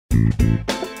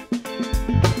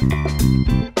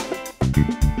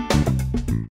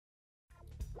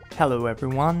Hello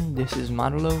everyone, this is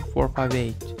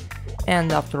Modulo458,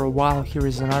 and after a while here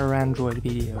is another Android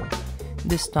video.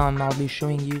 This time I'll be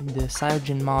showing you the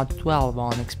CyanogenMod 12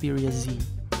 on Xperia Z.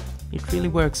 It really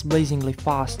works blazingly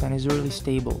fast and is really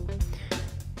stable.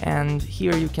 And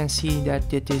here you can see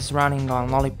that it is running on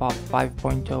Lollipop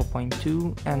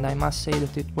 5.0.2, and I must say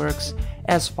that it works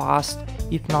as fast,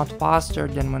 if not faster,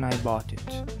 than when I bought it.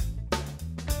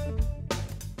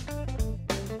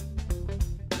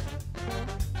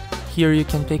 Here you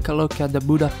can take a look at the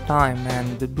boot up time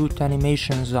and the boot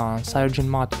animations on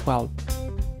CyanogenMod 12.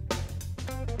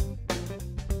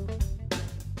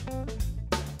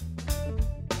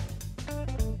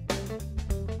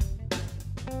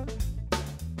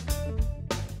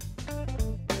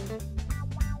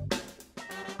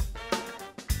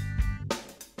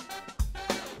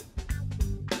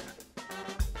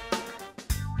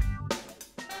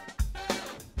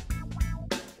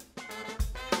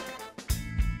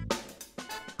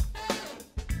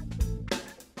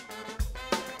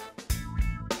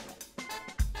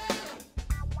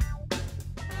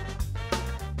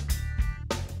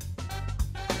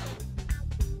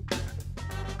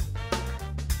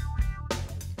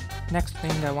 Next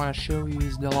thing I want to show you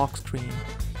is the lock screen.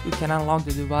 You can unlock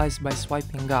the device by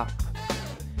swiping up.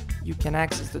 You can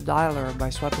access the dialer by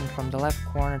swiping from the left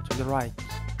corner to the right.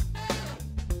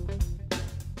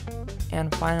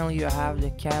 And finally you have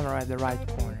the camera at the right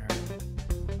corner.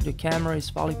 The camera is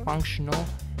fully functional,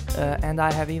 and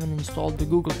I have even installed the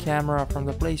Google camera from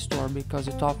the Play Store because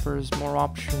it offers more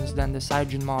options than the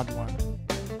CyanogenMod one.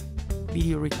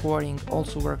 Video recording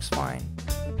also works fine.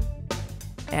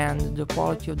 And the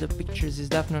quality of the pictures is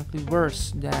definitely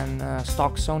worse than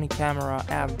stock Sony camera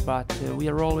app, but we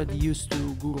are already used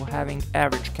to Google having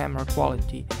average camera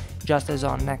quality, just as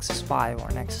on Nexus 5 or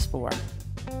Nexus 4.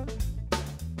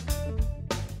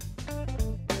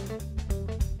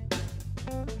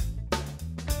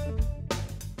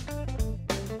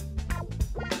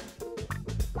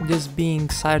 This being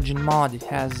CyanogenMod, it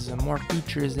has more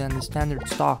features than the standard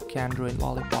stock Android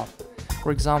Lollipop.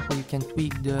 For example, you can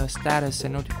tweak the status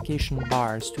and notification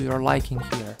bars to your liking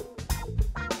here.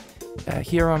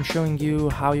 Here I'm showing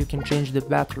you how you can change the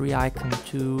battery icon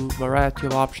to a variety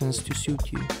of options to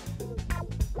suit you.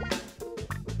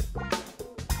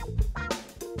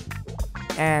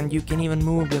 And you can even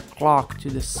move the clock to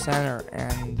the center,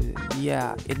 and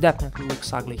yeah, it definitely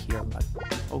looks ugly here, but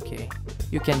okay,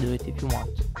 you can do it if you want.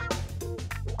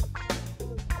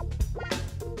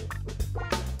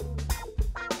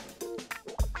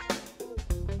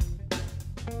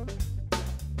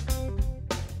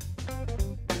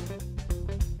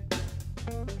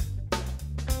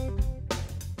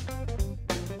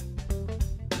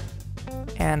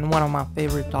 And one of my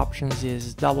favorite options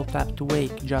is double tap to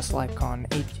wake, just like on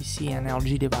HTC and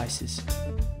LG devices.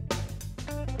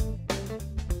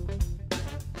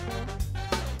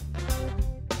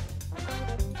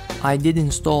 I did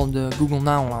install the Google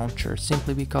Now launcher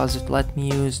simply because it let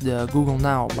me use the Google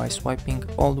Now by swiping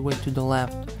all the way to the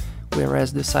left,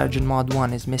 whereas the CyanogenMod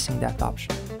 1 is missing that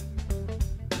option.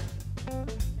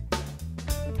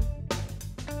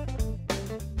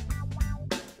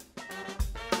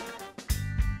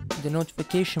 The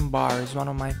notification bar is one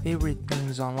of my favorite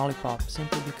things on Lollipop,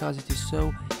 simply because it is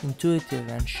so intuitive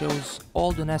and shows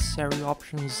all the necessary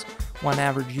options one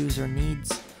average user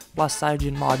needs, plus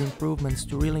CyanogenMod improvements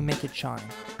to really make it shine.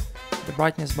 The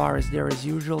brightness bar is there as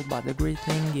usual, but the great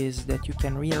thing is that you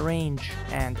can rearrange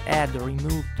and add or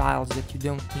remove tiles that you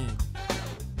don't need.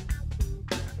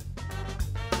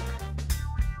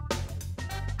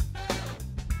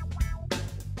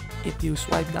 If you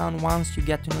swipe down once, you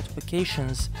get to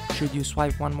notifications. Should you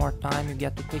swipe one more time, you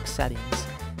get to quick settings.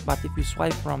 But if you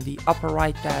swipe from the upper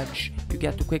right edge, you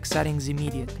get to quick settings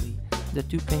immediately. The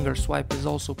two-finger swipe is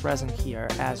also present here,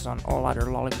 as on all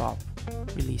other Lollipop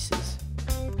releases.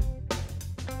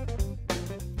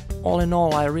 All in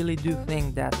all, I really do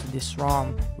think that this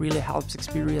ROM really helps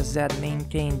Xperia Z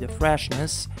maintain the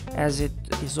freshness, as it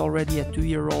is already a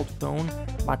 2-year-old phone,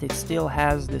 but it still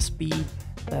has the speed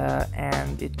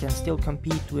and it can still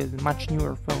compete with much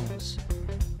newer phones.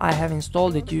 I have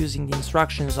installed it using the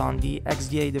instructions on the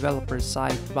XDA developers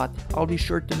site, but I'll be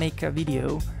sure to make a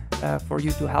video for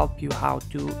you to help you how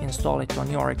to install it on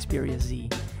your Xperia Z.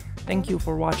 Thank you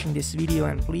for watching this video,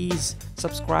 and please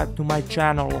subscribe to my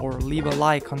channel or leave a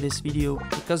like on this video,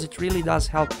 because it really does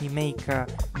help me make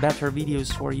better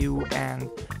videos for you and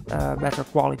better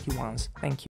quality ones. Thank you.